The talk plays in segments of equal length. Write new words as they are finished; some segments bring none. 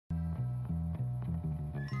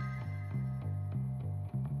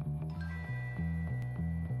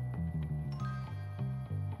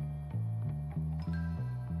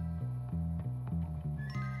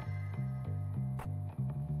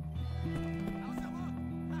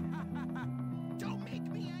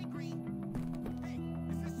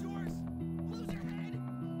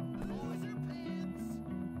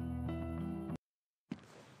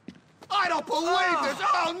I don't believe this!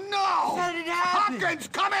 Oh, no! How did it happen? Hopkins,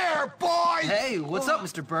 come here, boy! Hey, what's up,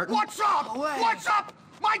 Mr. Burton? What's up? What's up?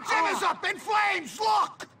 My gym is up in flames,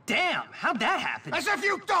 look! Damn, how'd that happen? As if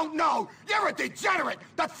you don't know! You're a degenerate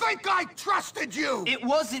to think I trusted you! It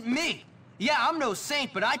wasn't me. Yeah, I'm no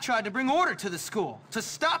saint, but I tried to bring order to the school, to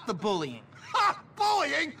stop the bullying. Ha!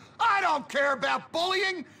 Bullying? I don't care about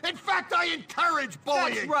bullying! In fact, I encourage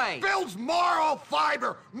bullying! That's right. Builds moral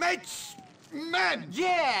fiber, makes men!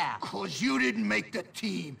 Yeah! 'Cause you didn't make the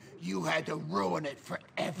team, you had to ruin it for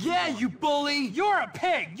everyone. Yeah, you bully! You're a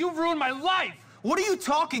pig! You've ruined my life! What are you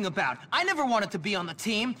talking about? I never wanted to be on the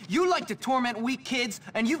team. You like to torment weak kids,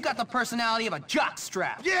 and you've got the personality of a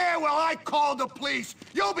jockstrap. Yeah, well, I called the police.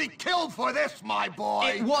 You'll be killed for this, my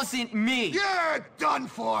boy. It wasn't me. You're done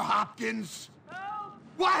for, Hopkins.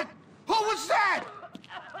 What? Who was that?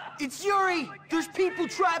 It's Yuri! There's people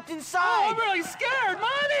trapped Oh, inside! I'm really scared,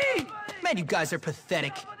 Mommy! Man, you guys are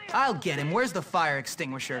pathetic. I'll get him. Where's the fire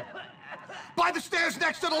extinguisher? By the stairs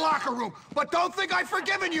next to the locker room. But don't think I've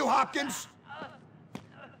forgiven you, Hopkins.